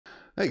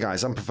Hey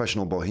guys, I'm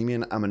Professional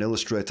Bohemian. I'm an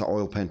illustrator,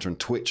 oil painter, and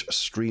Twitch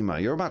streamer.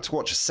 You're about to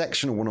watch a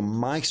section of one of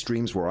my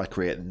streams where I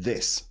create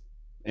this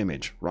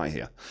image right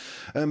here.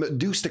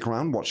 Do stick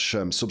around, watch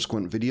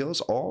subsequent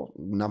videos, or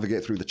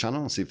navigate through the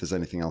channel and see if there's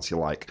anything else you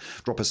like.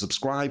 Drop a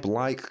subscribe,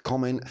 like,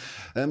 comment.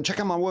 Check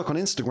out my work on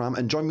Instagram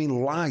and join me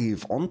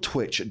live on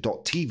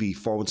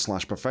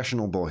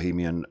twitch.tv/Professional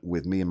Bohemian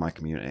with me and my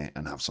community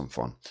and have some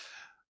fun.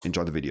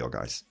 Enjoy the video,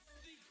 guys.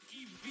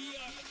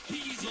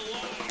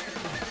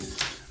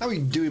 How are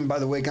you doing, by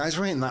the way, guys?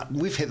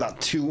 We've hit that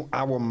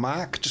 2-hour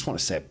mark. Just want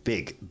to say a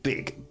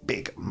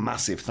big,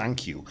 massive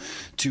thank you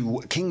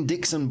to King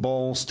Dixon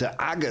Balls, to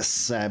Agus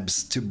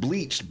Sebs, to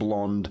Bleached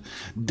Blonde,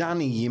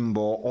 Danny Yimbo,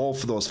 all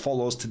for those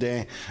follows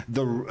today,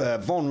 the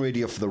Von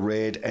Radio for the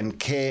raid, and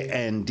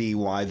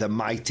KNDY, the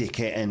mighty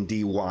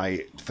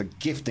KNDY, for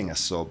gifting a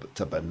sub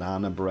to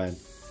Banana Bread.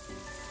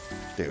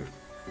 Dude,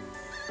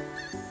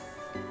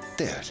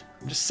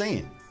 I'm just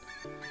saying.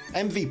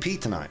 MVP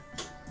tonight.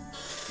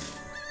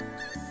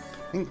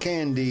 I think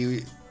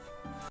KND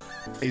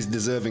is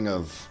deserving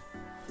of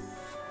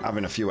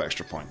having a few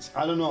extra points.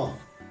 I don't know,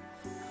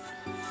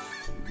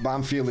 but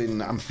I'm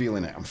feeling it. I'm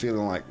feeling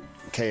like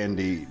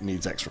KND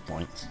needs extra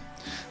points. I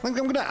think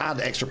I'm gonna add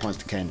extra points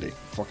to KND.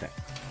 Fuck it.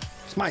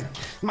 It's my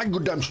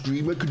good damn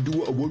stream. I could do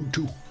what I want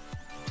to.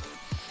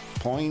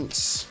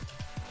 Points.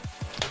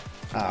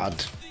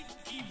 Add.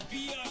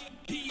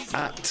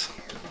 At.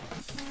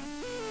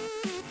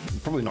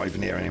 Probably not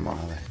even here anymore,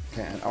 are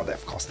they? Oh,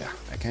 of course they are.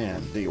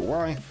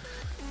 KNDY.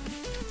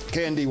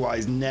 KNDY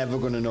is never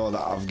going to know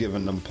that I've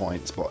given them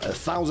points, but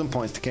 1,000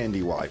 points to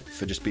KNDY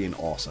for just being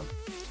awesome.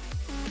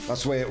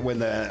 That's why when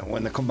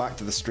they come back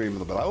to the stream,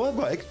 they'll be like, "Oh, I've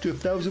got extra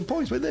 1,000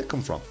 points. Where'd they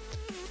come from?"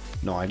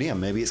 No idea.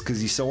 Maybe it's because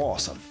he's so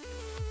awesome.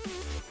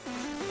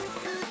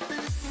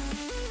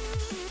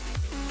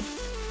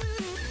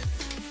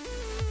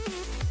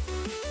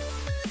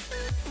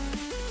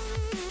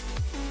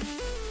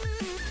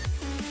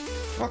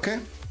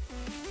 Okay.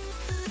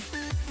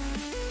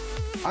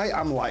 I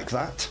am like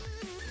that.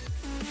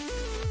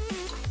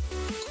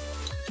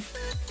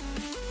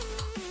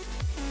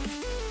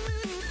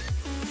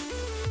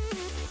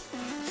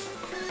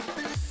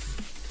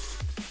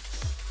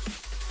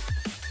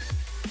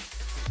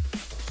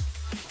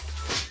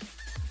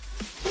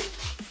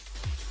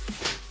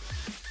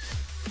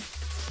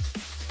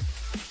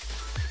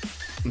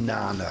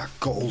 Nana,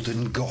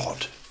 golden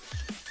god.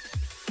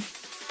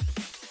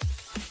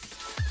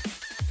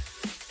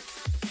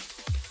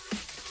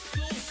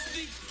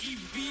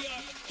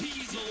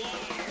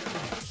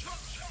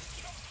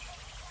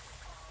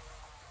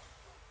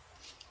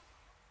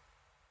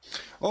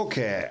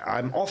 Okay,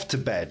 I'm off to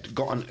bed.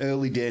 Got an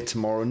early day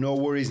tomorrow. No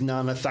worries,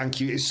 Nana. Thank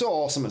you. It's so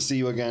awesome to see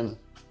you again,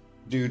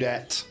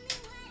 dudette.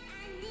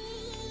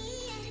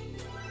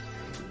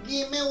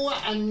 Give me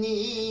what I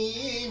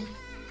need.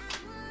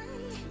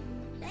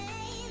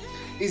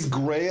 Is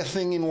grey a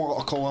thing in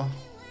watercolor?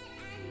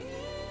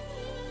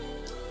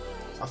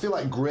 I feel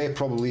like grey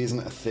probably isn't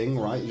a thing,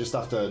 right? You just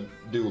have to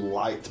do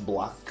light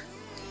black.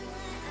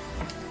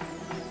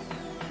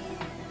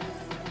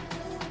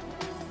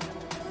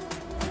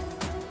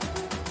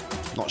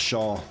 Not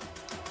sure.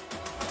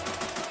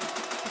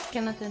 Es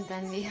que no te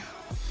entendí.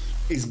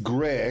 Is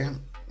grey?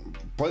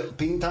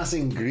 ¿Pintas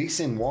en gris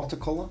in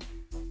watercolor?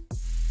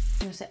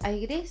 No sé,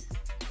 ¿hay gris?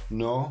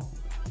 No,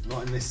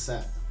 not in this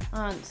set.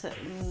 Ah,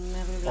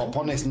 negro y blanco. O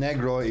pones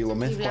negro y lo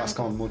mezclas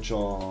con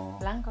mucho...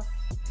 Blanco.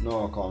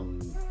 No,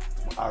 con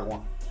agua.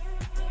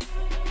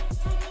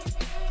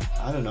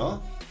 I don't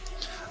know,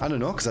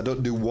 because I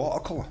don't do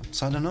watercolor,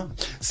 so I don't know.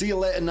 See you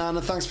later,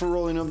 Nana. Thanks for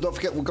rolling up. Don't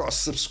forget, we've got a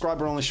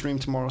subscriber-only stream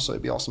tomorrow, so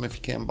it'd be awesome if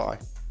you came by.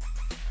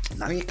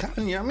 Now you can,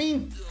 you know what I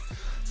mean?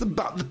 It's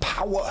about the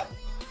power of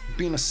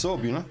being a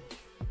sub, you know?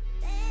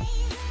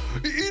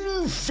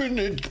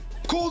 Infinite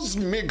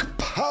cosmic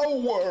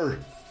power!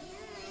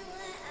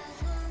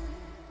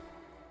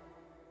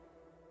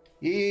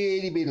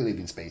 Itty bitty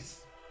living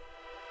space.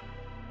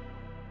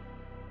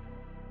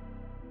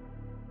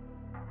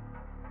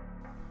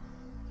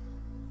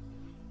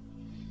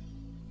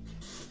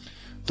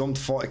 Dumped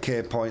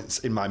 40k points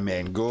in my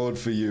main. Good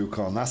for you,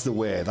 Con. That's the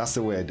way,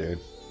 dude.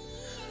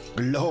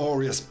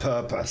 Glorious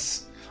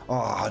purpose.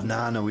 Oh,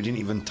 Nana, we didn't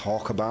even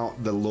talk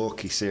about the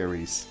Loki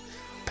series.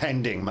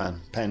 Pending,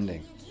 man,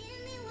 pending.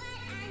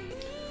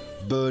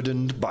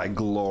 Burdened by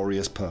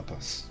glorious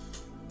purpose.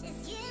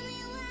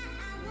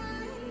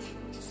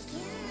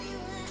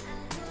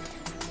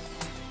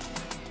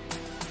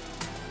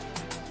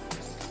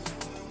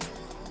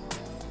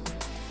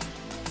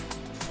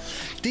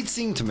 Did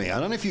seem to me, I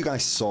don't know if you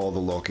guys saw the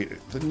Loki,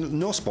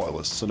 no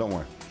spoilers, so don't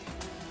worry.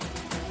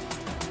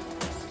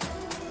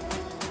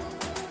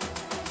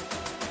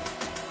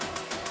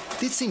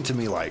 Did seem to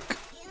me like,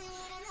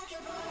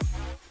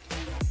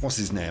 what's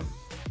his name?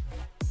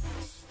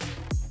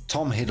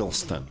 Tom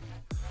Hiddleston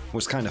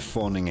was kind of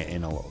phoning it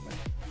in a little bit.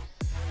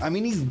 I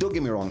mean, don't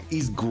get me wrong,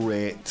 he's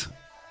great.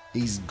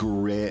 He's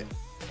great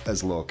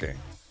as Loki.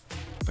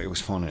 But it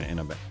was phoning it in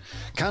a bit.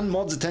 Can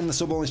mods attend the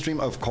sub-only stream?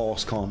 Of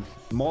course, Con.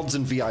 Mods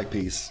and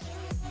VIPs.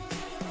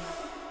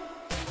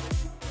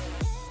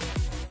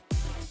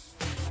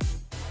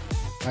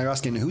 Are you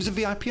asking who's a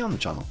VIP on the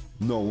channel?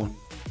 No one.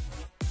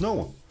 No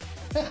one.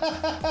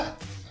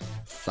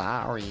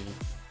 Sorry.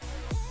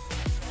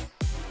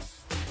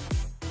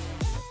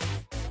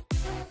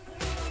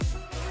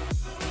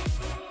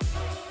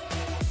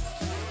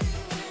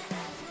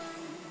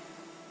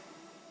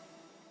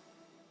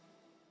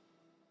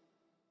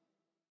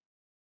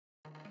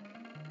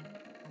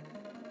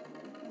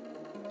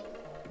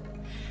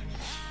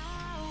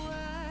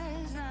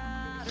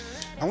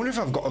 I wonder if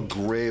I've got a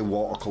grey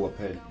watercolor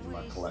paint in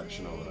my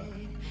collection over there.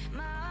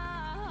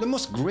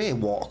 Grey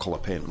watercolor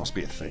paint must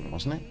be a thing,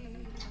 mustn't it?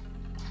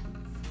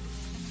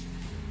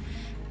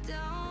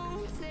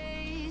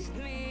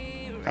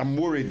 I'm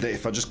worried that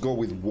if I just go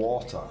with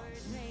water,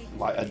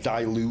 like a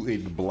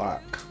diluted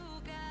black,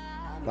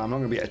 that I'm not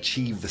going to be able to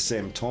achieve the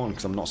same tone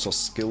because I'm not so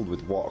skilled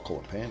with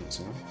watercolor paints,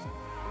 you know?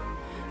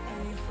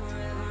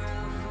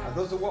 Are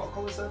those the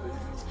watercolors there?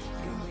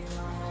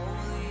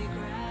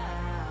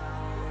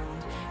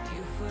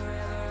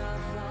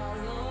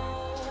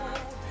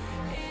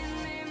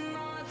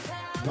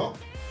 No.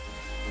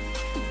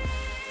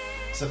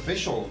 It's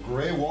official.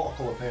 Grey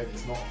watercolor paint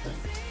is not a thing.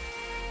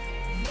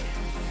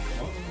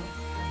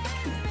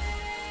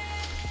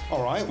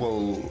 All right.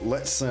 Well,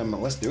 let's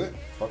do it.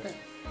 Okay.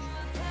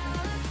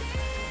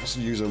 Let's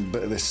use a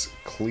bit of this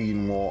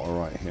clean water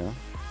right here.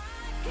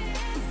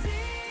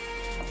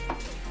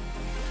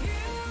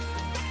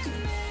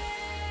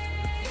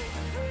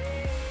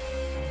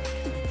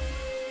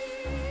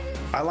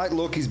 I like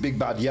Loki's Big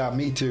Bad. Yeah,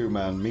 me too,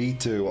 man. Me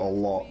too, a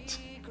lot.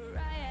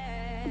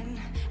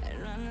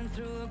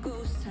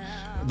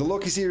 The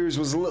Loki series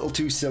was a little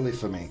too silly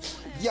for me.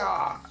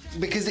 Yeah,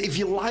 because if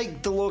you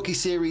like the Loki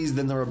series,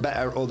 then there are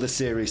better other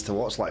series to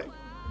watch, like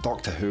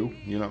Doctor Who,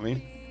 you know what I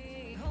mean?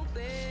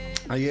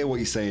 I hear what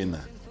you're saying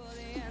there.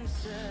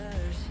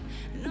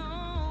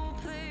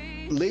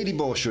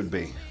 Ladyball should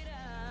be.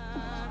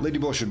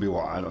 Ladyball should be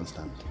what? I don't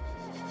understand.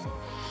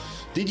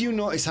 Did you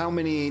notice how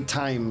many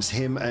times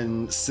him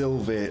and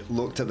Sylvie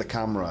looked at the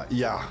camera?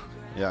 Yeah.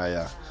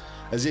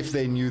 As if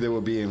they knew they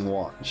were being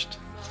watched.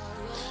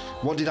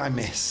 What did I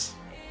miss?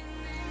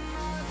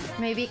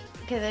 Maybe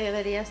que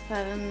debería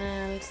estar en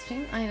el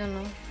stream. I don't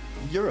know.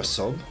 You're a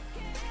sub.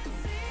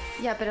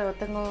 Yeah, pero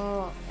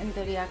tengo en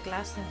teoría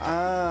clase.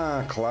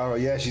 Ah, Clara.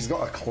 Yeah, she's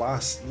got a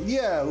class.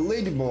 Yeah,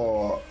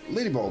 Ladyball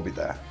will be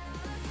there.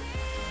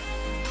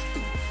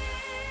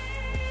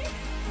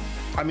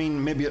 I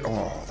mean, maybe.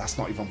 Oh, that's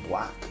not even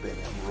black,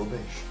 baby. I'm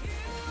rubbish.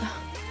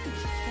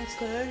 It's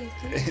color.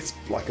 It's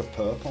like a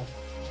purple.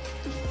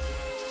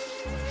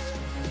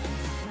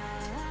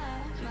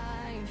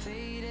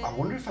 I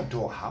wonder if I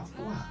don't have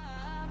black.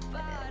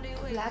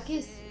 Black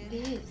is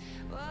this.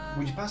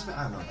 Would you pass me?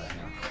 I know that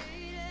now.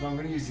 No, I'm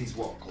going to use these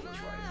watercolors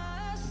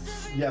right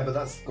here. Yeah, but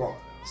that's got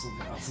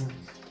something else.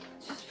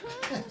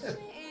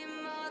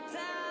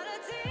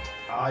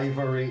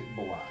 Ivory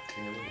black.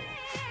 Here we go.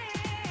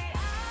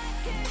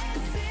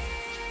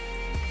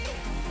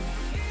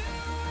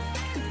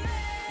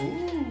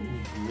 Ooh,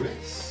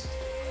 wrist.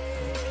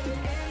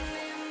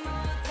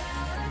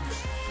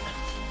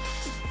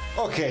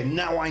 Okay,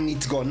 now I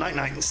need to go. Night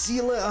night. See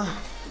you later.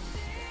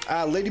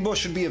 Ladybug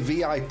should be a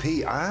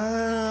VIP.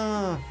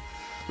 Well,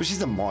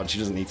 she's a mod. She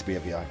doesn't need to be a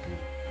VIP.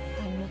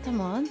 I'm not a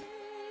mod.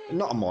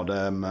 Not a mod.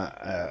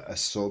 A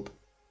sub.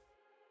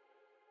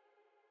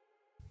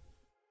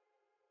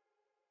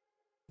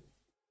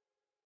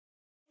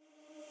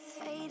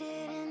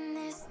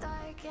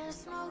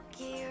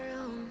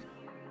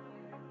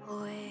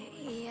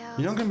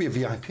 You're not going to be a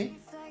VIP?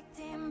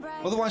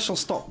 Otherwise she'll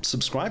stop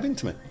subscribing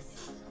to me.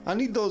 I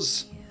need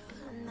those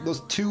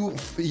 2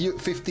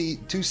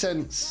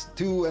 cents,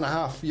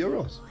 2.5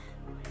 euros.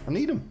 I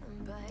need them.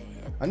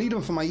 I need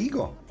them for my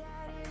ego.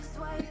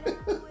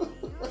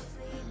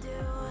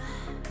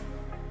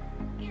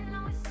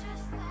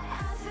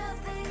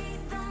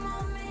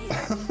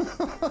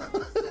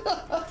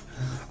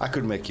 I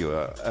could make you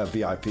a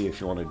VIP if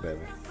you wanted,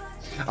 baby.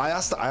 I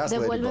asked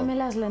Devuélveme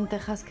las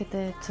lentejas que te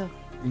he hecho.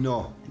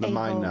 No, they're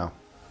mine now.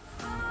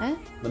 ¿Eh?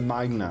 They're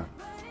mine now.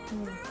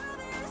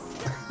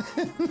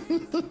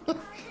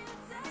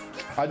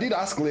 I did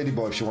ask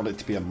Ladybug if she wanted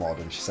to be a mod,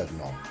 and she said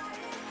no.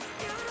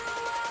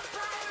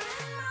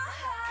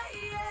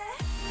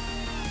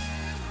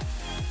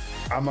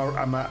 Am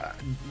I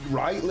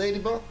right,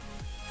 Ladybug?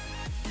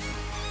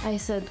 I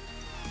said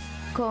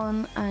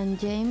Con and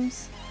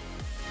James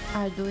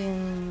are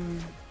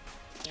doing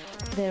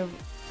their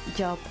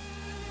job.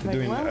 They're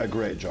doing well. a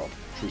great job.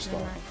 True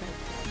story.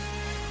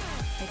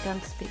 I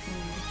can't speak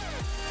English.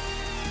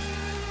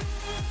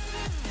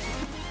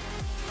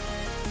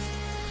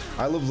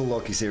 I love the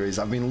Loki series.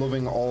 I've been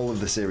loving all of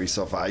the series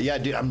so far. Yeah,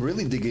 dude, I'm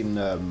really digging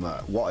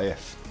What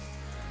If.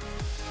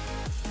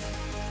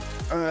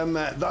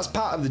 That's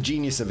part of the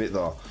genius of it,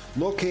 though.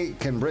 Loki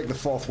can break the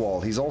fourth wall.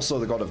 He's also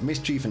the god of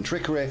mischief and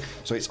trickery,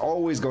 so it's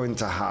always going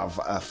to have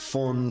a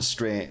fun,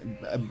 strange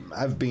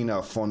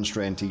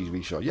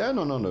TV show. Yeah,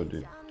 no,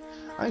 dude.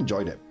 I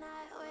enjoyed it.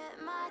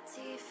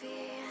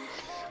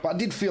 But I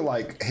did feel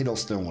like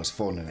Hiddleston was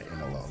fun in it in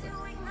a little bit.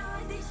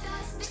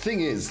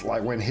 Thing is,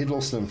 like, when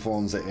Hiddleston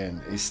phones it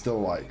in, he's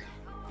still like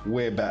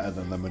way better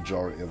than the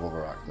majority of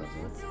other actors.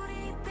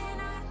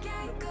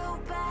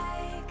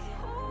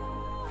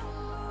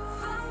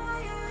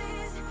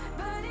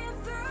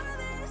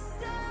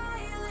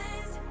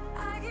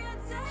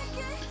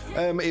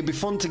 It'd be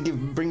fun to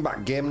bring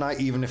back game night,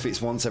 even if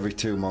it's once every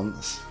 2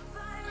 months.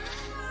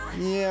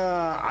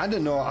 Yeah, I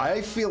don't know.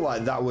 I feel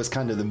like that was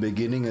kind of the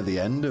beginning of the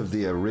end of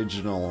the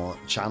original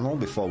channel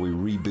before we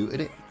rebooted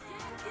it.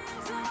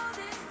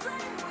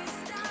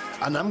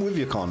 And I'm with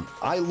you, Con.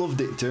 I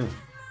loved it too.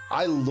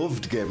 I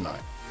loved game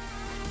night.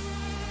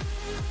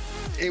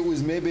 It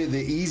was maybe the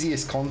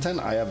easiest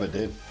content I ever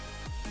did.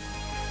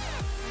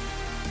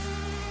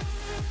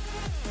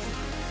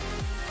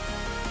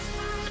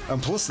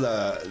 And plus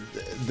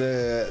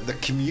the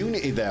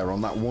community there on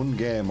that one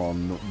game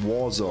on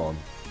Warzone.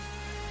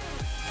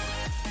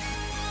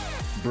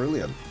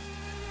 Brilliant.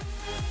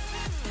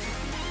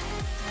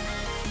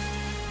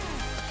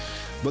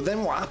 But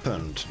then what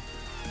happened?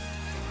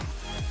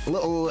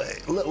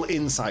 Little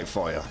insight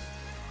for you.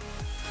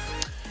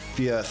 If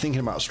you're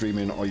thinking about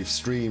streaming, or you've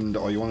streamed,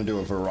 or you want to do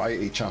a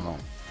variety channel,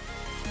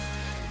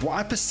 what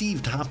I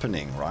perceived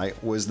happening, right,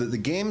 was that the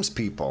games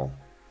people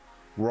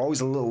were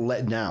always a little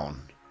let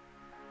down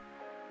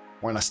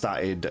when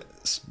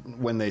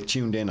when they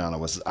tuned in and I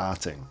was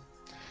arting.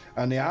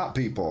 And the art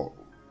people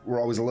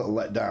were always a little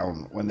let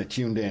down when they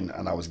tuned in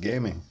and I was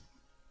gaming.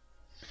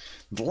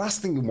 The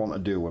last thing you want to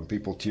do when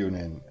people tune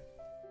in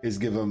is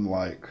give them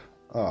like,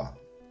 oh,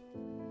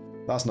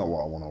 that's not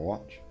what I want to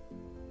watch.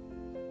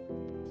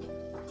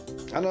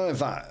 I don't know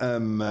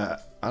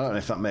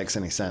if that makes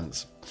any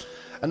sense.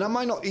 And that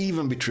might not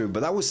even be true, but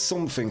that was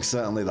something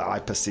certainly that I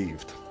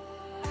perceived.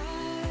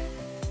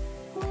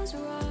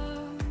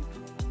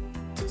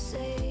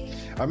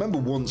 I remember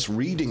once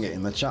reading it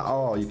in the chat,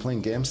 oh, you're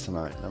playing games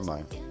tonight? Never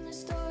mind.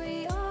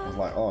 I was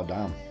like, oh,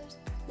 damn.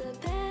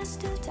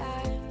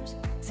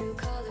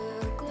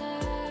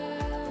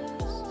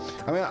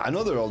 I mean, I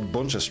know there are a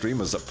bunch of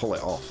streamers that pull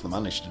it off. They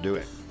manage to do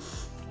it.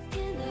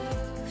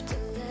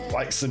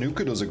 Like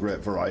Sanuka does a great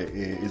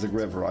variety. He's a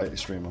great variety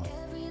streamer.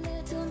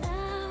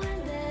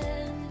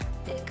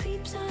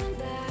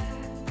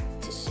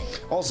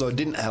 Also, it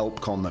didn't help,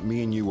 Con, that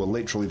me and you were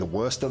literally the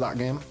worst at that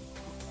game.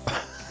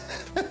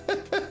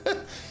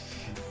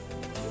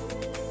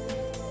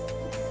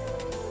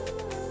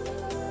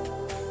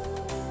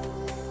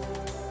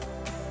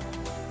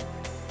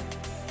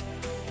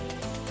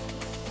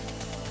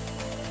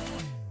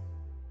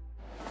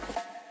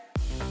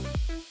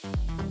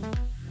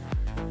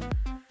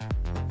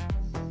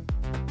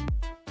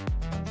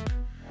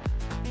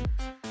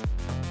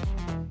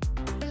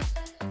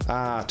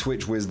 Ah,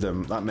 Twitch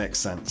wisdom. That makes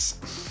sense.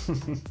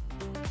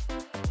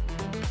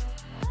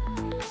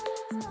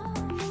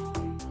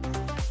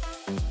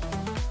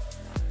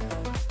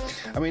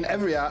 I mean,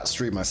 every art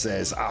streamer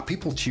says,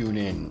 people tune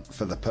in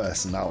for the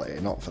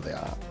personality, not for the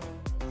art.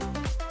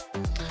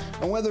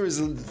 And whether there's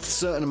a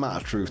certain amount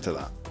of truth to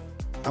that,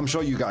 I'm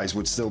sure you guys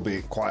would still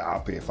be quite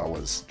happy if I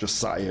was just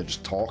sat here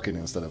just talking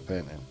instead of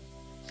painting.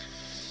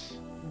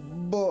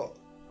 But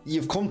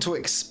you've come to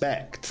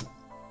expect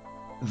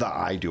that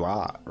I do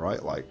art,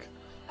 right? Like,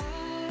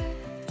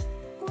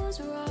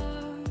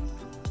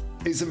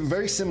 it's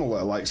very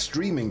similar, like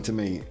streaming to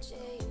me.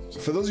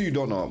 For those of you who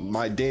don't know,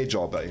 my day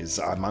job is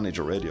I manage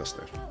a radio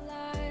station.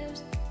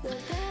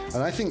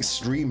 And I think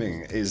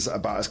streaming is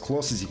about as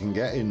close as you can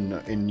get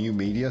in new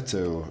media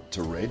to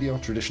radio,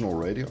 traditional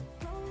radio.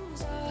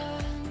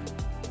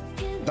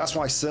 That's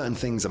why certain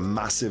things are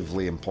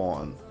massively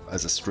important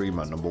as a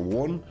streamer. Number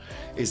one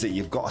is that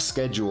you've got a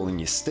schedule and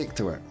you stick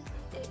to it.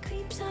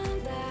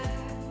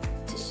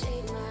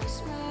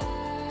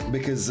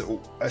 Because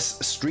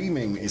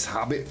streaming is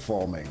habit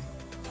forming,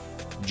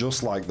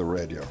 just like the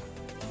radio.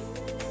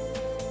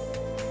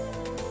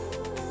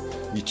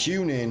 You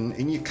tune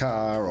in your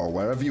car or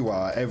wherever you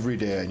are every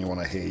day and you want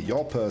to hear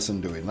your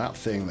person doing that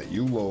thing that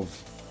you love.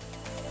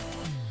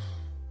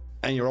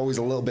 And you're always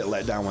a little bit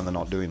let down when they're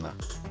not doing that.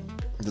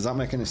 Does that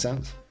make any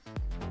sense?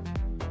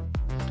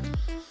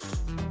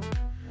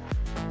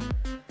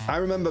 I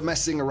remember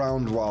messing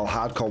around while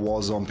Hardcore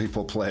Warzone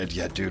people played.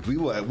 Yeah, dude,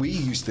 we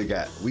used to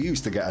get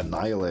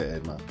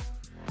annihilated, man.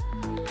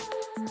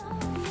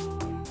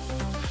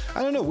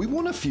 I don't know, we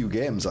won a few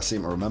games, I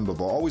seem to remember,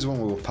 but always when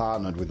we were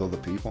partnered with other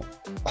people.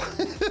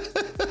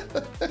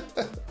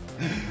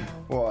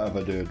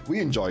 Whatever, dude. We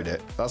enjoyed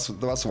it. That's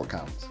what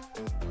counts.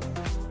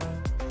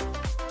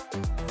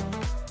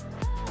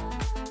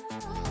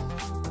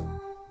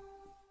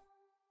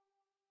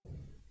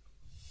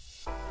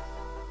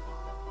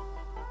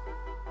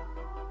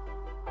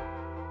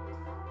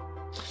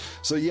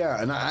 So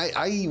yeah, and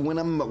I when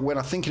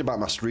I'm thinking about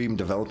my stream,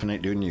 developing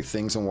it, doing new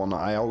things and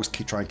whatnot, I always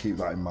try and keep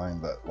that in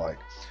mind, that like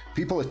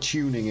people are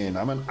tuning in.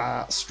 I'm an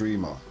art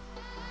streamer,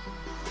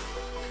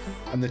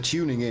 and they're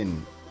tuning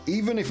in,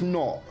 even if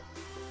not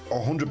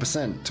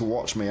 100% to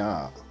watch me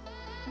art.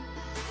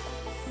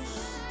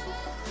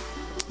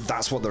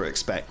 That's what they're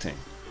expecting.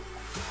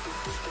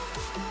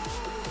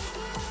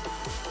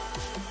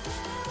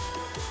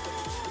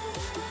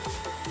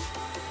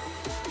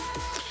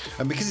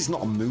 And because it's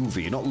not a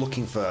movie, you're not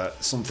looking for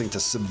something to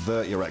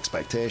subvert your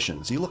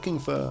expectations. You're looking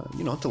for,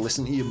 you know, to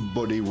listen to your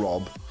buddy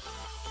Rob,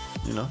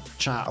 you know,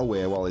 chat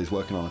away while he's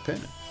working on a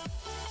painting.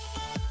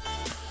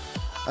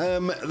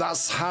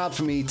 That's hard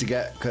for me to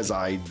get because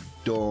I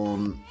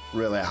don't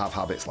really have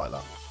habits like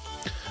that.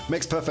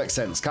 Makes perfect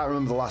sense. Can't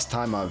remember the last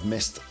time I've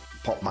missed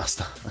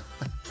Popmaster.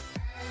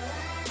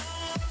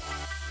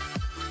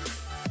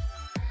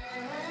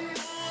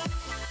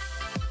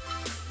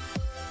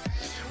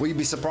 Well, you'd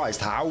be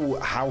surprised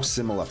how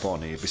similar,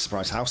 Pony. You'd be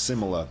surprised how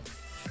similar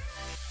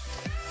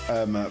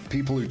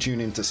people who tune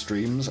into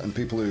streams and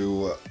people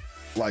who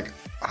like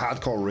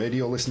hardcore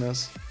radio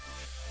listeners,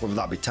 whether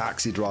that be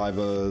taxi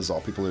drivers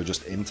or people who are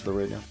just into the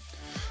radio,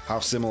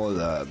 how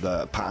similar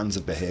the patterns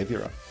of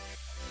behavior are.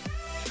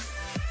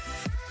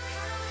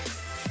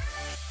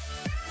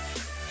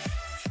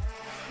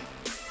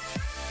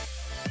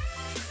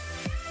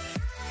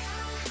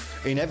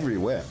 In every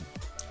way.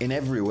 In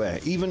every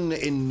way. Even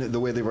in the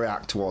way they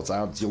react towards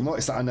ads. You'll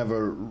notice that I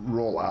never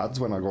roll ads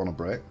when I go on a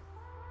break.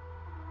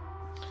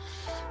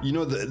 You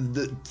know,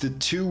 the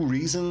two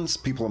reasons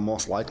people are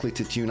most likely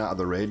to tune out of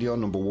the radio,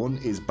 number one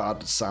is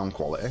bad sound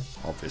quality,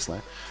 obviously.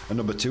 And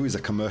number two is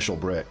a commercial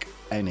break.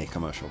 Any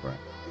commercial break.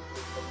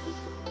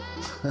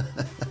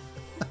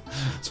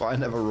 So I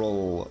never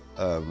roll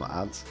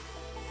ads.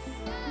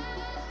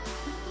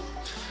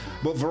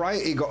 But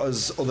variety got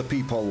us other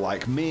people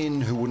like Min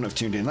who wouldn't have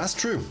tuned in. That's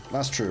true.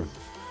 That's true.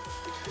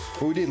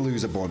 But we did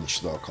lose a bunch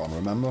though, Con,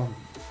 remember?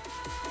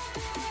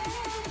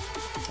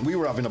 We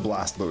were having a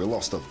blast, but we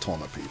lost a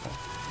ton of people.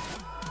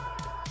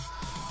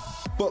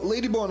 But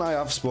Ladybo and I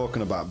have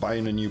spoken about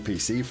buying a new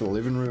PC for the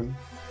living room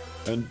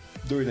and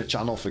doing a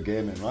channel for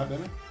gaming, right,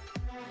 baby?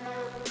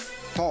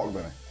 Talk,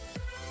 baby.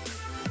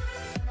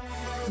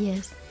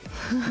 Yes.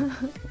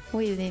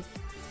 We did.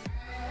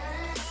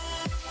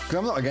 Because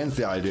I'm not against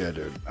the idea,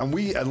 dude. And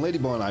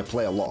Ladybo and I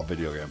play a lot of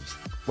video games.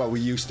 Well, we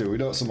used to. We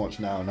don't so much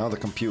now. Now the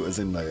computer's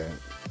in the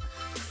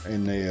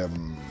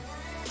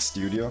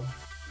studio.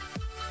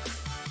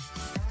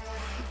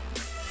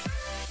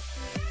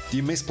 Do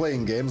you miss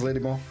playing games,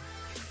 Ladybo?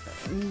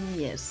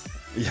 Yes.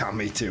 Yeah,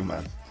 me too,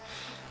 man.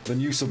 The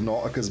new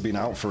Subnautica's been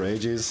out for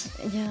ages.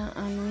 Yeah,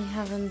 and we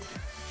haven't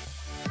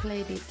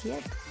played it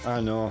yet. I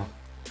know.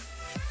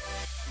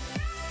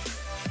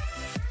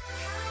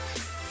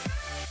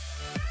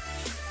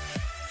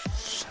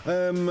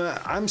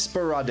 I'm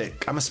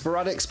sporadic. I'm a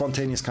sporadic,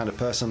 spontaneous kind of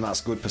person. That's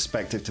good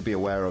perspective to be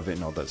aware of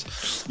in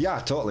others. Yeah,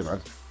 totally,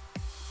 man.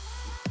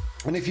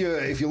 And if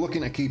you're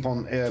looking to keep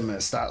on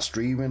start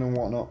streaming and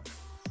whatnot,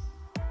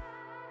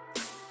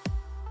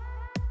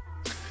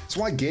 it's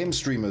why game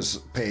streamers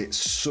pay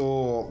such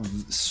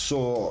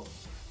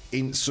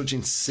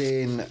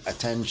insane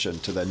attention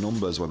to their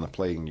numbers when they're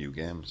playing new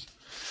games.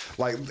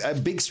 Like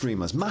big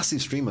streamers,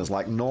 massive streamers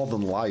like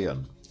Northern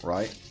Lion,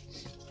 right?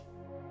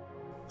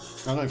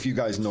 I don't know if you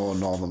guys know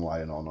Northern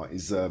Lion or not.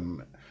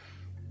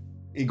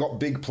 He got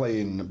big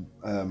playing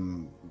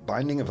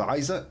Binding of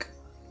Isaac.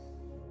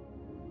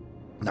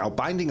 Now,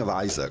 Binding of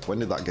Isaac, when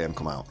did that game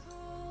come out?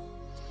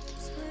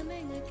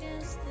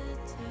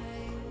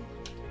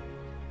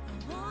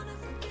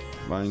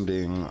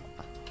 Binding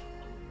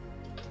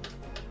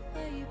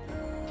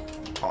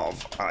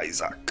of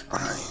Isaac.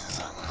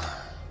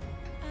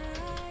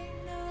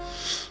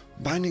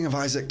 Binding of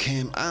Isaac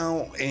came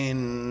out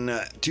in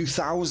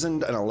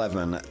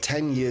 2011,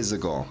 10 years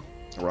ago,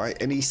 right?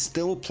 And he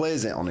still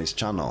plays it on his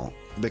channel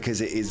because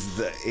he's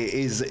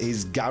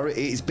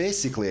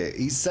basically,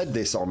 he's said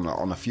this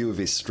on a few of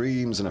his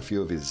streams and a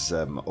few of his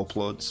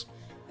uploads.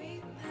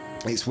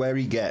 It's where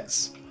he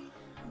gets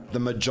the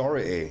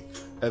majority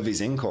of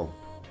his income.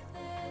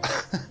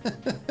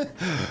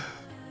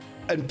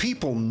 And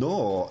people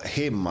know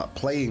him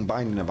playing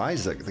Binding of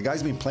Isaac. The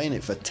guy's been playing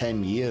it for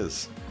 10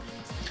 years.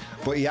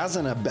 But he has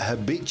an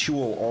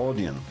habitual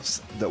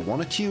audience that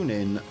want to tune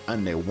in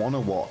and they want to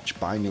watch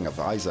Binding of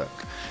Isaac.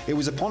 It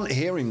was upon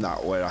hearing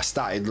that where I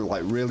started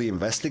like really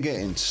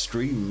investigating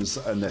streams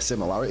and their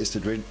similarities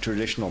to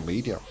traditional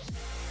media.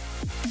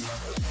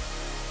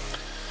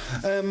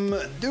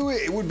 Do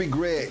it. It would be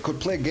great.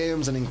 Could play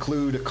games and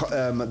include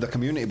the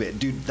community bit.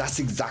 Dude, that's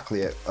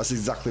exactly it. That's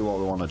exactly what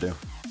we want to do.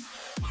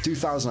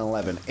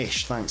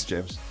 2011-ish. Thanks,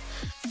 James.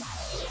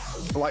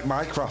 Like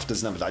Minecraft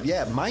has never died.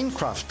 Yeah,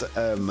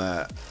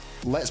 Minecraft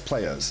Let's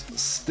Players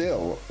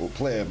still will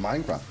play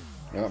Minecraft.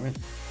 You know what I mean?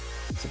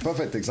 It's a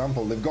perfect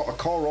example. They've got a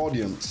core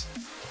audience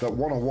that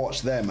want to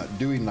watch them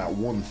doing that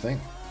one thing.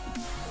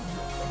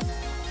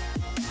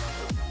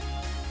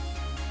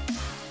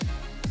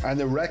 And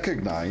they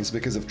recognize,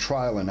 because of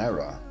trial and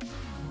error,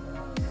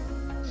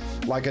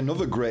 like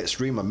another great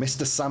streamer,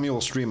 Mr.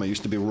 Samuel Streamer,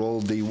 used to be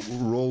Roll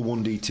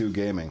 1D2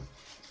 Gaming.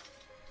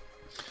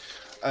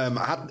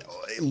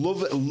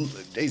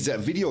 He's a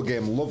video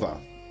game lover,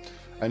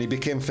 and he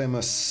became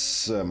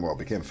famous.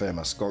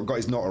 Got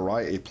his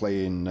notoriety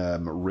playing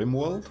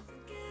RimWorld,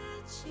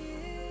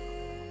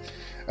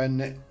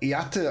 and he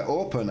had to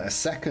open a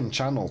second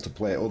channel to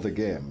play other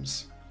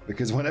games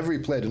because whenever he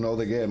played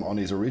another game on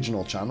his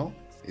original channel,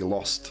 he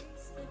lost.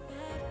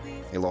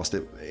 He lost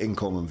it,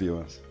 income and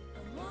viewers.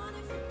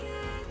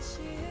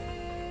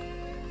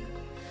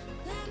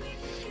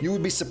 You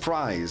would be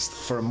surprised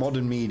for a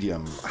modern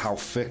medium how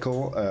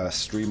fickle a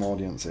stream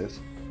audience is.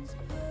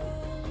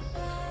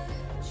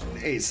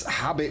 It's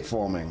habit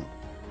forming.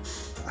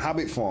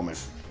 Habit forming.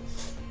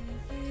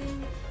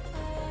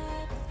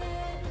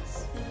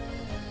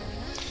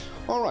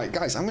 All right,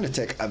 guys, I'm going to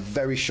take a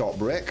very short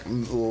break.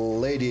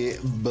 Lady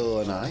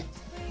Bill and I.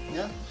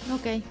 Yeah?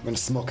 Okay. I'm going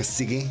to smoke a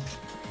ciggy.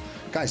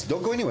 Guys,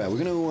 don't go anywhere.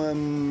 We're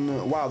going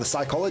to, wow, the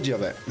psychology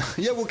of it.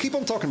 Yeah, we'll keep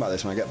on talking about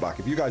this when I get back,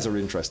 if you guys are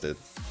interested.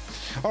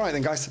 All right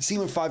then, guys, see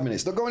you in 5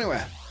 minutes. Don't go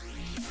anywhere.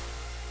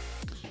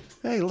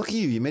 Hey, look at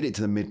you. You made it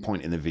to the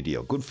midpoint in the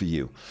video. Good for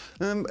you.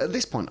 At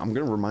this point, I'm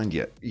going to remind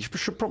you, you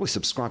should probably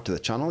subscribe to the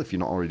channel if you're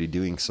not already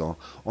doing so,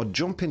 or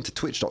jump into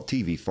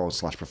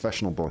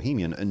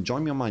twitch.tv/professionalbohemian and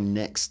join me on my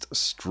next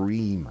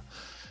stream.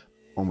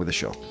 On with the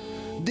show.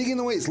 Digging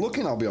the way it's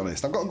looking, I'll be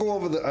honest. I've got to go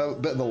over a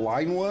bit of the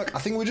line work. I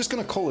think we're just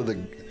going to colour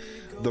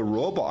the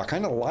robot. I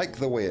kind of like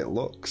the way it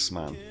looks,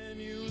 man.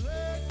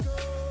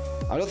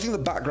 I don't think the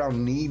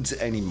background needs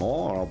any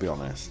more, I'll be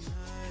honest.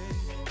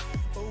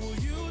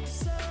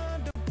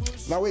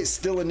 That way it's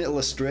still an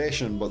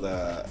illustration, but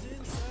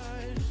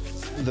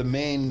the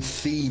main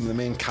theme, the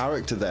main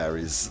character there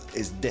is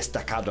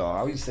destacado.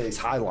 How do you say it's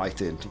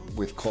highlighted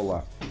with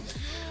colour?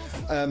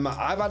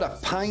 I've had a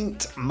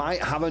pint,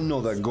 might have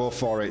another. Go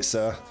for it,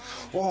 sir.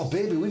 Oh,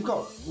 baby, we've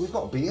got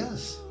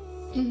beers.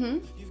 Mm-hmm.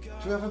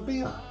 Should we have a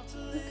beer?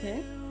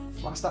 Okay.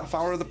 Last half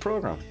hour of the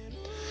programme.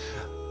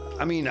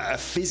 I mean, a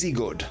fizzy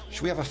good.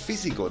 Should we have a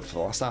fizzy good for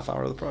the last half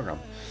hour of the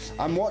programme?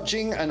 I'm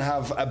watching and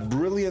have a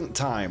brilliant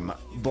time,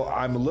 but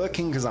I'm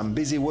lurking because I'm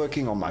busy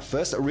working on my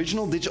first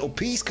original digital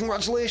piece.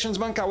 Congratulations,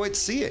 man. Can't wait to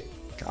see it.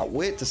 Can't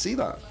wait to see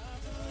that.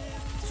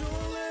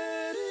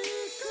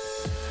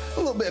 A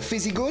little bit of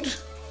fizzy good.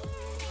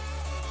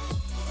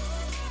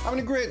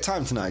 Having a great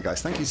time tonight,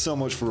 guys. Thank you so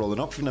much for rolling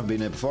up. If you've never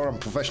been here before, I'm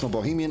Professional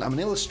Bohemian. I'm an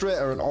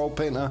illustrator and oil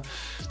painter.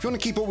 If you want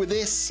to keep up with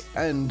this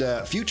and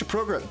future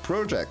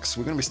projects,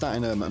 we're going to be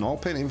starting an oil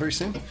painting very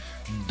soon.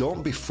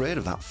 Don't be afraid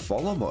of that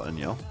follow button,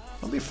 yo.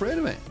 Don't be afraid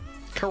of it.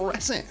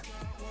 Caress it.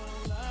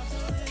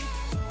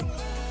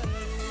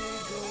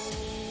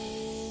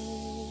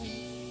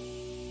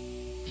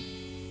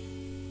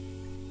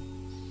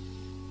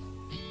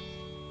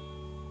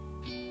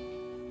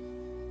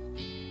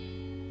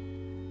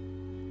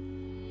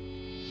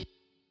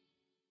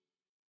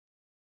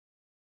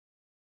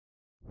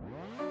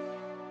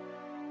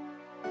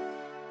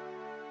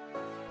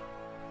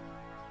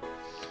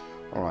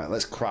 All right,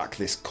 let's crack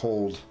this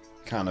cold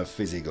can of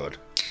fizzy good.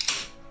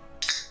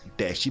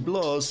 There she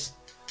blows.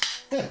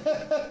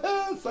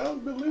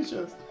 Sounds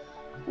delicious.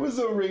 What's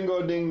up,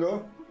 Ringo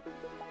Dingo?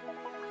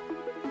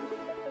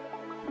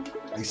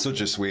 He's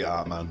such a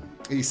sweetheart, man.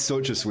 He's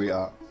such a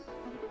sweetheart.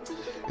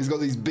 He's got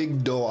these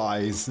big doe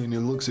eyes, and he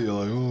looks at you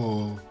like,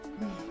 oh,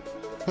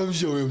 I'm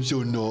sorry I'm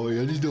so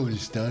naughty, I just don't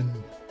understand.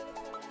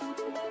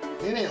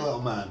 Ain't it,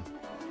 little man?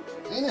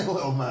 Ain't it,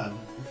 little man?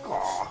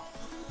 Oh,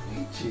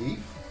 hey, Chief.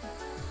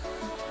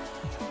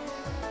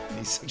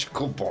 He's such a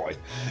good boy.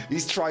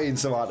 He's trying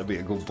so hard to be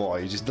a good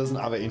boy. He just doesn't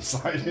have it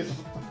inside him.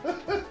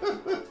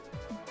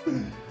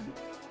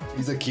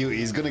 He's a cutie.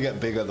 He's going to get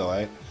bigger though,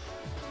 eh?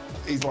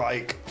 He's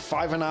like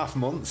 5.5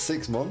 months,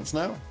 6 months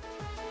now.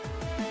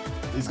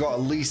 He's got at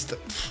least...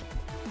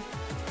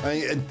 I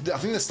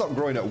think they stopped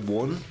growing at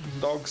 1,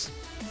 dogs.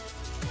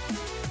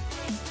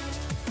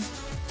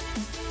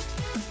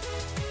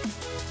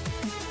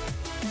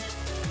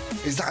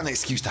 Is that an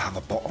excuse to have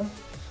a bottom?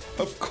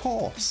 Of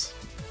course.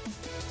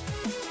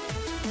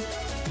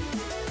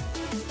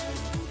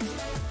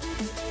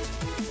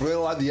 Really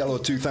like the yellow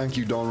too, thank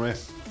you, Don Ray.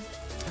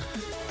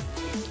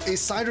 Is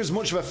cider as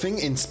much of a thing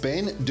in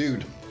Spain?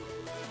 Dude,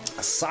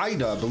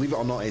 cider, believe it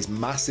or not, is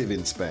massive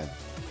in Spain.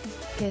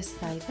 ¿Qué es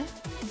cider?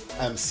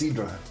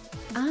 Sidra.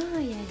 Ah,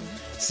 yeah.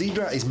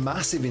 Sidra is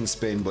massive in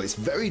Spain, but it's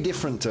very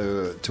different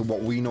to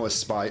what we know as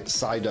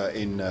cider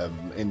in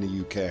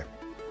the UK.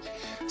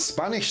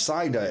 Spanish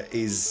cider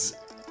is...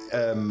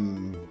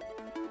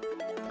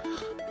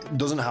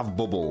 doesn't have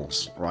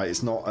bubbles, right?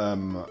 It's not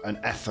an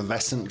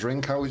effervescent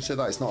drink, how would you say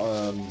that? It's not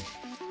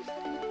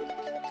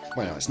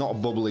well, it's not a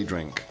bubbly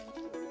drink.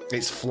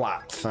 It's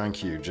flat.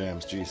 Thank you,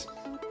 James. Jeez.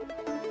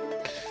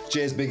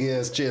 Cheers, big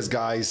ears. Cheers,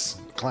 guys.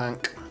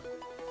 Clank.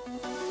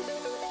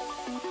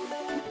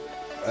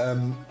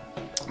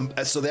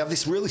 So they have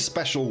this really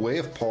special way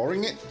of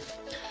pouring it,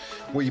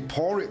 where you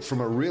pour it from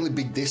a really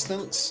big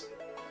distance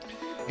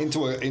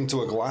into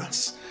a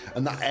glass,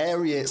 and that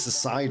aerates the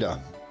cider.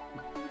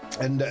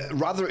 And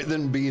rather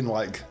than being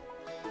like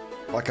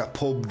a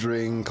pub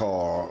drink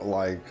or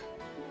like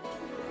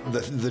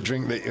the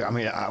drink that, I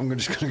mean, I'm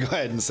just going to go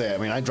ahead and say, I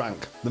mean, I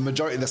drank, the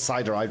majority of the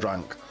cider I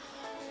drank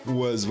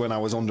was when I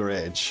was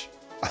underage.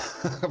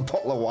 A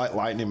bottle of White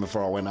Lightning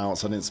before I went out,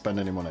 so I didn't spend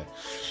any money.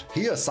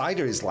 Here,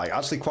 cider is like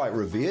actually quite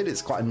revered.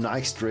 It's quite a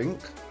nice drink.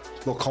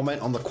 They'll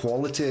comment on the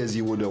quality as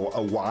you would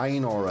a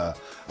wine or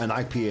an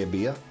IPA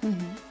beer.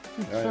 Mm-hmm.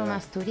 From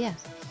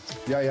Asturias.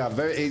 Yeah,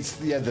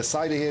 the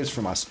cider here is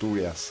from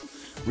Asturias,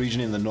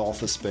 region in the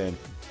north of Spain.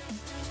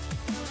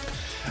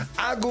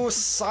 Agus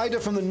cider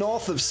from the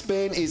north of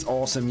Spain is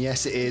awesome.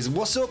 Yes, it is.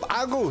 What's up,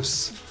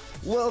 Agus?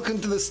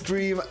 Welcome to the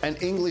stream. An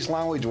English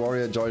language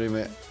warrior joining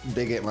me.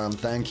 Dig it, man.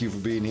 Thank you for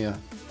being here.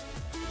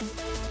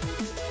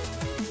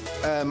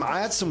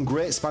 I had some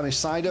great Spanish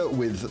cider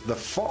with the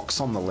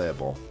fox on the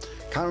label.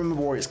 Can't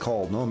remember what it's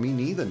called. No, me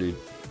neither, dude.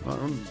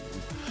 Well,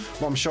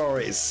 I'm sure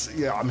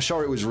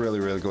it was really,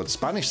 really good.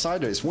 Spanish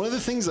cider. It's one of the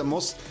things that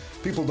most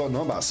people don't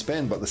know about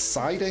Spain, but the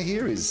cider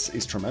here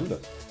is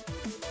tremendous.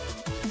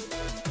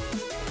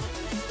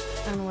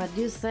 And what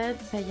you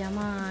said se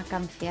llama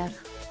canciar.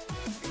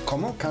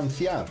 ¿Cómo?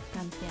 Canciar.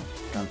 Canciar.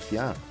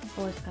 Canciar.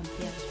 O es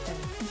canciar,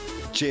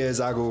 espera.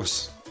 Cheers,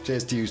 Agus.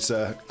 Cheers to you,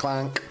 sir.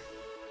 Clank.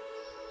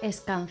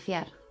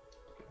 Escanciar.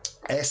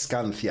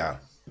 Escanciar.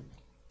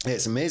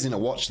 It's amazing to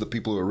watch the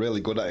people who are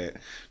really good at it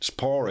just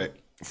pour it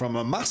from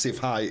a massive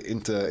height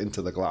into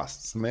the glass.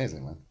 It's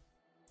amazing, man.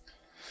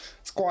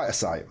 It's quite a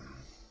sight.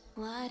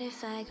 What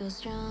if I go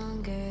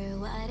stronger?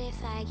 What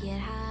if I get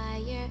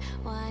higher?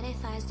 What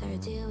if I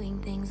start doing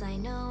things I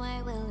know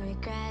I will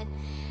regret?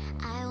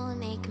 I will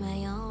make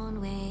my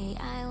own way.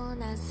 I will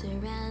not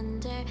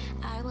surrender.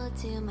 I will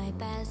do my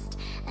best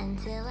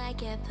until I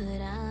get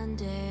put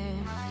under.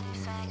 What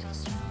if I go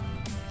stronger?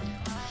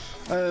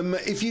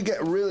 If you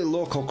get really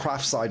local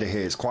craft cider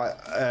here, it's quite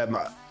a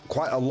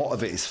lot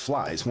of it is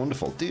flat. It's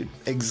wonderful, dude.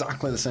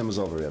 Exactly the same as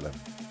over here, then.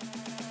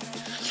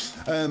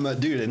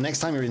 Dude, next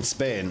time you're in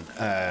Spain,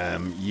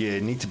 you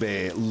need to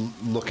be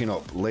looking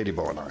up Lady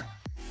Boner.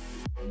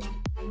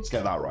 Let's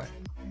get that right.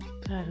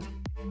 Claro.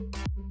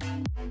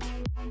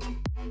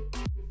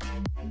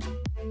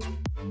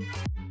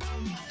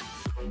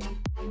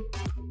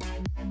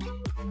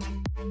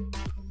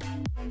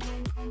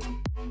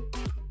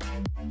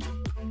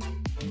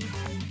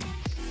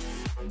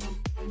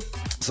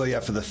 So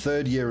yeah, for the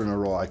third year in a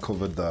row, I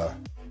covered the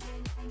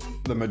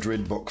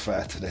Madrid book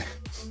fair today.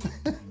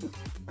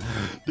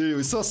 Dude, it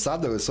was so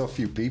sad there were so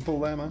few people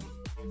there, man.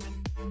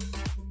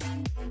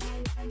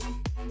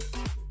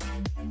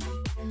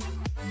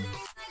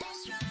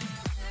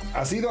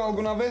 ¿Has ido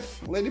alguna vez,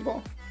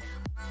 Ladybug?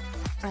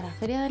 ¿A la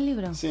Feria del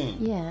Libro? Sí.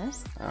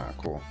 Yes. Ah,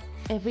 cool.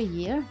 Every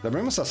year.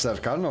 Deberíamos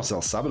acercarnos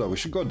el sábado. We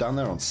should go down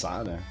there on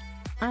Saturday.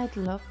 I'd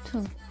love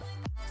to.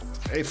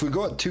 If we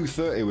go at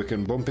 2:30, we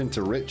can bump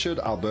into Richard,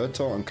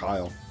 Alberto, and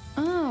Kyle.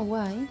 Ah,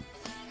 guay.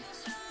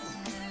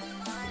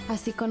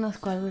 Así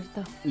conozco a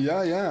Alberto.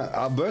 Yeah.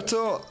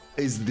 Alberto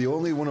is the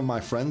only one of my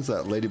friends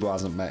that Ladybug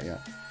hasn't met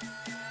yet.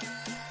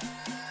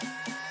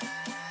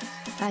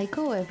 I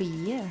go every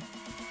year.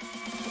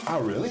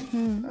 Oh, really?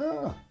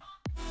 Oh.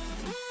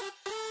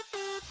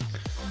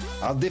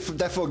 I'll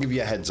definitely give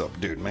you a heads up,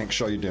 dude. Make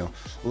sure you do.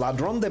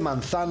 Ladrón de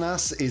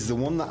Manzanas is the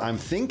one that I'm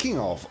thinking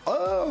of.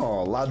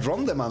 Oh,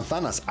 Ladrón de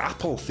Manzanas,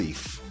 apple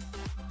thief.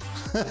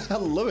 I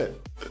love it.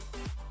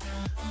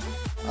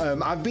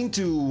 I've been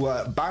to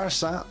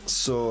Barça,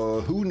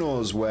 so who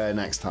knows where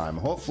next time.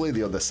 Hopefully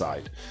the other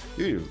side.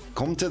 Dude,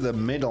 come to the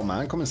middle,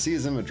 man. Come and see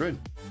us in Madrid.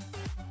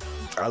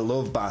 I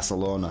love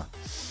Barcelona.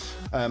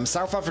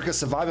 South Africa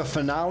Survivor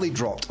finale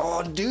dropped.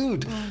 Oh,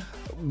 dude.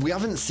 We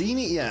haven't seen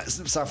it yet,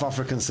 South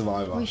African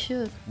Survivor. We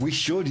should. We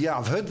should, yeah.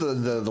 I've heard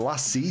the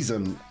last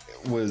season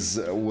was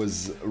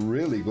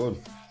really good.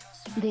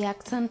 The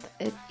accent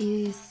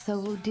is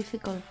so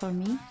difficult for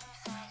me.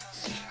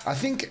 I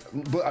think,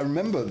 but I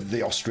remember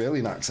the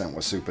Australian accent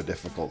was super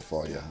difficult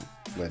for you,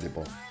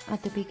 Ladybug.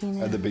 At the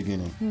beginning. At the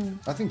beginning.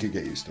 I think you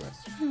get used to it.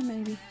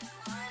 Maybe.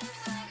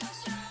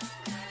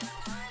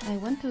 I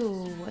want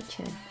to watch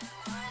it.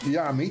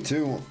 Yeah, me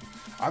too.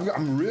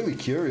 I'm really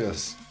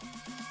curious.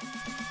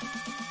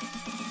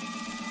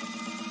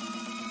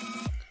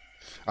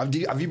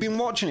 Have you been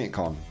watching it,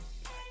 Con?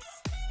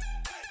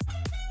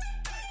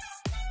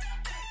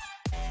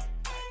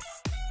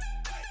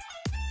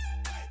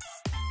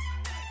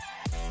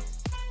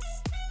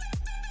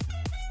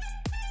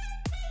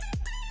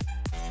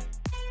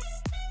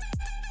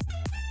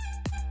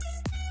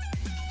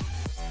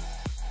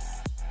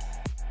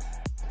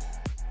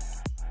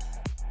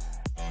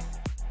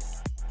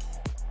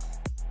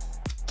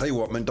 Tell you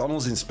what,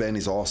 McDonald's in Spain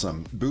is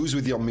awesome. Booze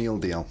with your meal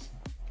deal.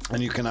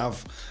 And you can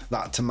have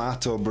that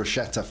tomato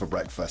bruschetta for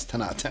breakfast.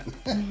 10 out of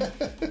 10.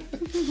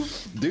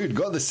 Dude,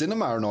 go to the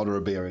cinema and order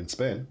a beer in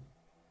Spain.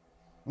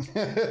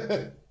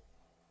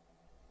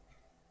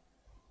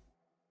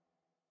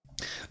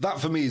 That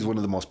for me is one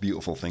of the most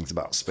beautiful things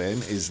about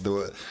Spain is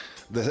the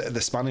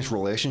Spanish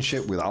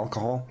relationship with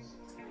alcohol.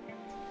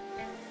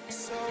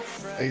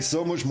 It's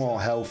so much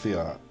more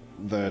healthier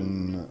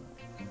than...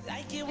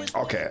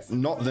 Okay,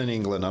 not than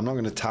England. I'm not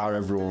going to tar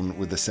everyone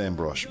with the same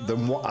brush.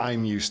 Than what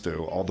I'm used to,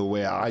 or the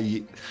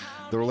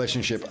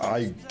relationship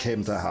I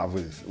came to have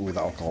with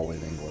alcohol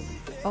in England.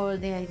 Or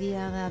the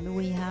idea that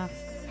we have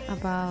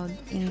about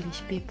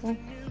English people.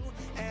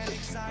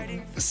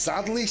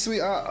 Sadly,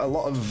 sweetheart, a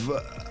lot of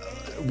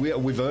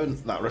we've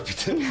earned that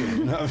reputation.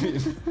 You know what I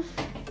mean?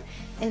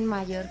 In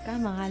Mallorca,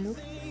 Magaluf.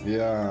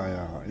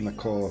 Yeah, in the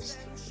coast.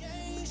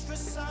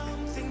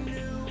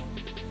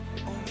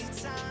 Only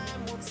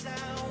time will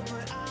tell,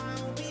 but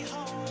I'll be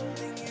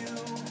holding you.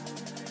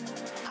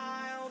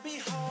 I'll be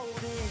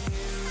holding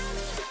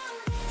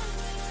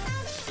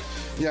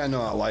you. Yeah,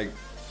 no, like,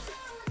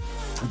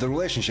 the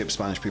relationship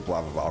Spanish people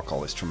have with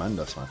alcohol is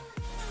tremendous, man.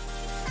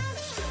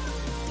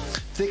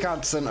 Thick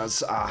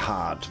accents are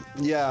hard.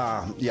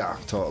 Yeah,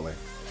 totally.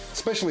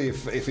 Especially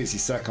if it's your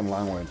second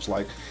language.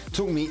 Like, it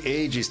took me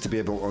ages to be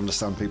able to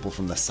understand people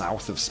from the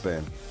south of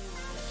Spain.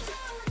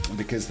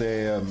 Because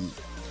they,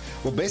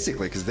 well,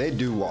 basically, because they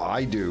do what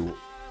I do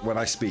when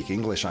I speak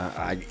English.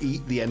 I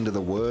eat the end of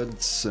the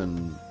words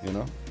and, you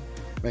know,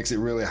 makes it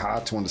really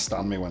hard to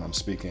understand me when I'm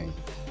speaking.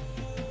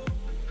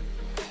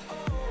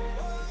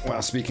 When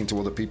I'm speaking to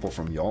other people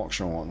from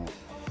Yorkshire and whatnot.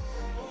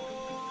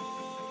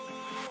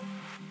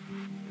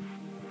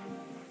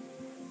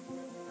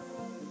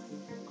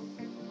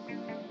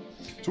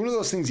 It's one of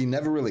those things you're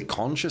never really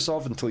conscious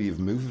of until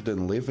you've moved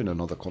and live in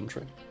another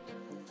country.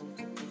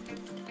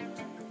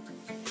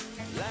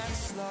 Let's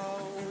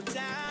slow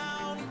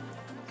down.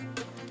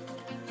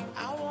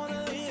 I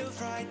wanna live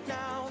right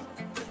now.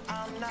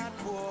 I'm not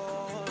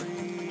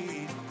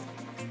worried.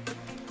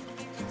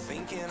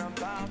 Thinking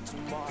about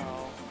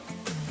tomorrow.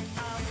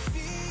 I'm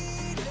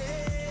feeling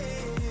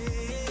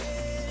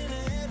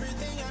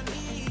everything I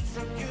need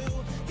from you.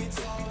 It's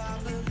all I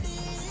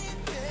believe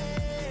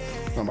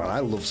in. Oh man, I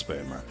love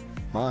Spain, man.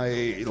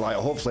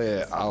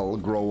 Hopefully I'll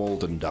grow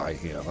old and die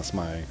here. That's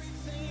my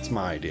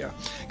idea.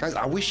 Guys,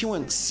 I wish you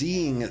weren't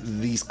seeing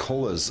these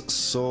colors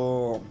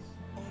so...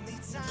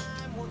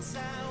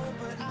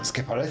 Es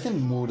que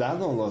parecen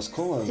mudado los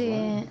colors.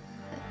 Sí,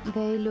 Right?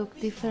 they look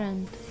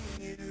different.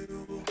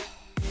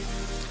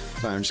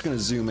 So I'm just going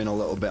to zoom in a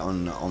little bit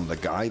on the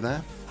guy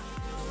there.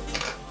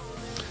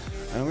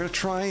 And I'm going to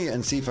try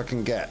and see if I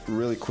can get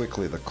really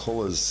quickly the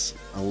colors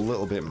a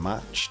little bit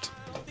matched.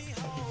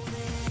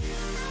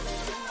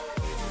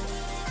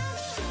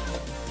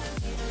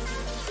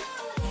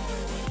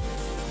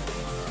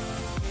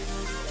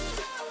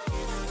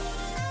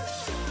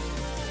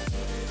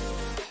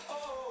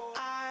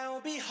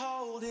 I'll be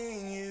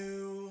holding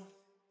you.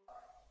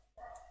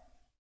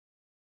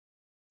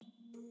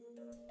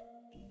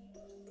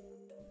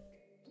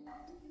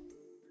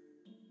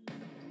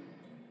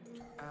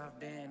 I've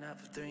been up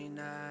for 3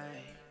 nights.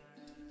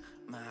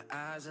 My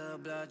eyes are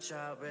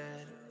bloodshot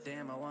red.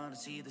 Damn, I wanna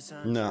see the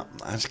sun. No,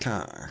 I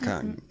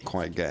can't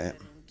quite get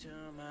it. Into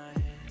my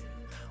head.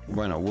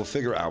 Bueno, we'll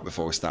figure it out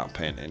before we start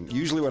painting.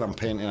 Usually when I'm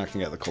painting, I can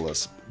get the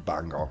colors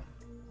bang on.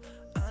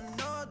 I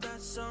know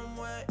that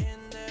somewhere in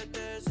there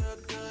there's a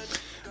good.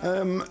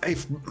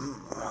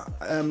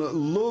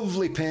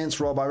 Lovely paints,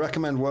 Rob. I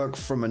recommend work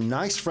from a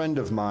nice friend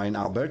of mine,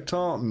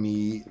 Alberto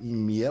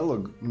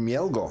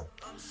Mielgo.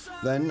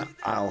 Then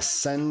I'll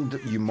send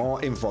you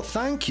more info.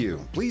 Thank you.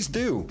 Please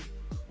do.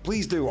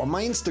 Please do. On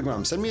my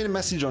Instagram, send me a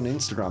message on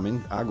Instagram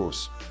in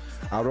Agos.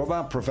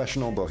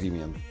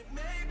 @professionalbohemian.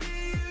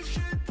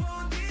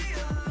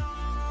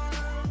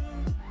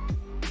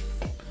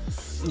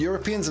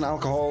 Europeans and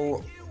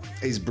alcohol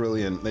is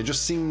brilliant. They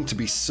just seem to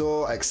be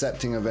so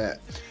accepting of it,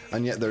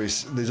 and yet there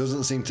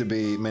doesn't seem to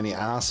be many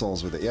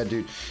assholes with it. Yeah,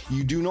 dude,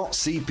 you do not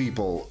see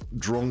people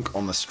drunk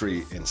on the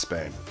street in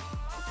Spain.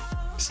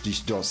 You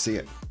just don't see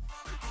it.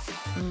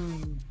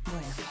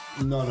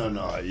 Bueno,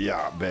 No.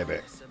 Yeah,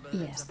 baby.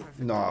 yes.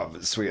 No,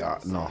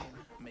 sweetheart, no.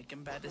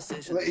 Making bad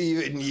decisions.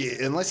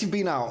 Unless you've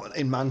been out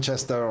in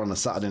Manchester on a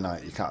Saturday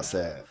night, you can't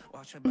say it.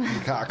 You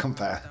can't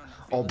compare.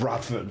 Or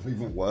Bradford,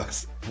 even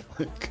worse.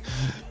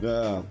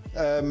 Yeah.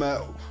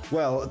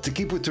 Well, to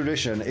keep with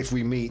tradition, if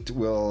we meet,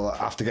 we'll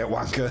have to get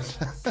wankered.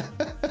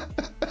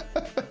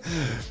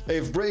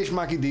 If British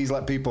Mackie D's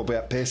let people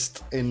get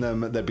pissed in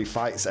them, there'd be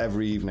fights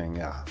every evening.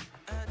 Yeah,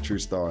 true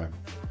story.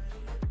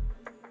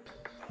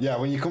 Yeah,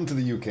 when you come to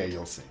the UK,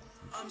 you'll see.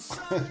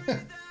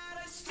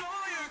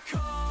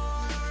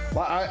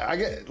 I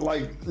get,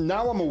 like,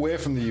 now I'm away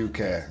from the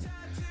UK.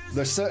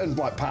 There's certain,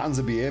 like, patterns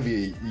of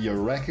behavior you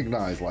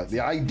recognize. Like, the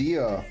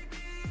idea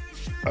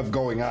of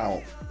going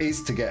out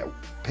is to get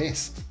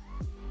pissed.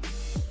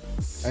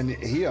 And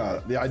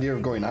here, the idea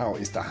of going out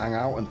is to hang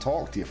out and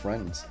talk to your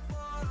friends.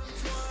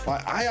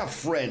 Like, I had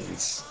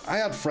friends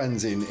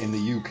in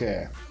the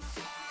UK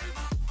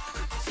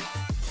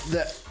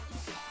that,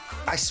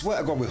 I swear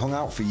to God, we hung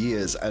out for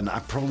years, and I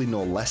probably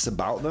know less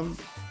about them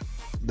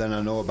than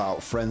I know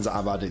about friends that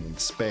I've had in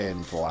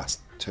Spain for the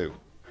last 2.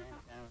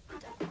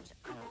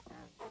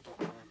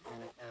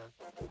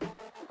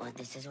 Well,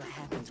 this is what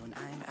happens when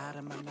I'm out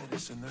of my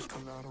medicine. There's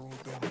collateral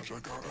damage. I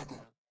gotta go.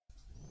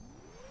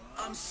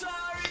 I'm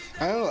sorry.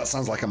 I know that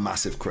sounds like a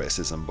massive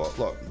criticism, but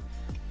look,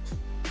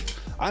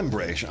 I'm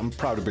British. I'm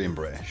proud of being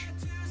British.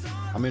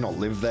 I may not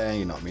live there,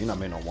 you know what I mean? I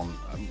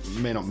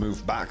may not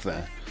move back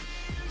there,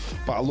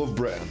 but I love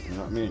Britain, you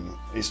know what I mean?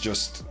 It's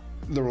just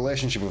the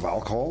relationship with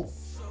alcohol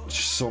is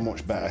just so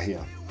much better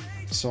here.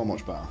 So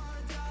much better.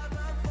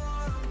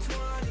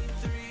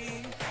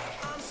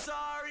 I'm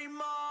sorry,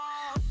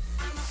 Mom.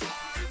 I'm sorry,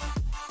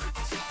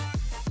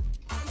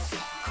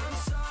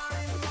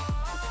 Mom.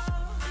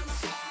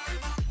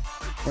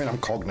 I mean, I'm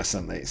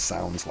cognizant that it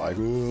sounds like,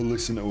 oh,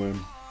 listen to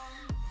him.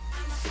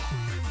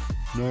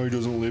 No, he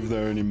doesn't live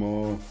there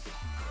anymore.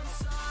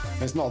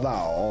 It's not that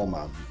at all,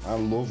 man. I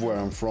love where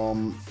I'm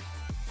from.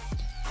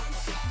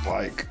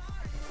 Like,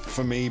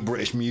 for me,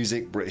 British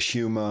music, British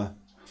humour,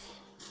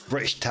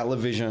 British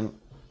television,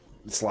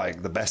 it's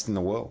like the best in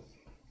the world.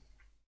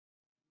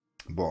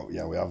 But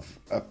yeah,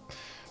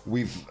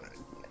 we've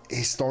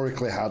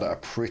historically had a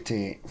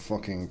pretty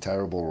fucking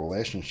terrible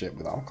relationship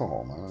with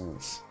alcohol, man.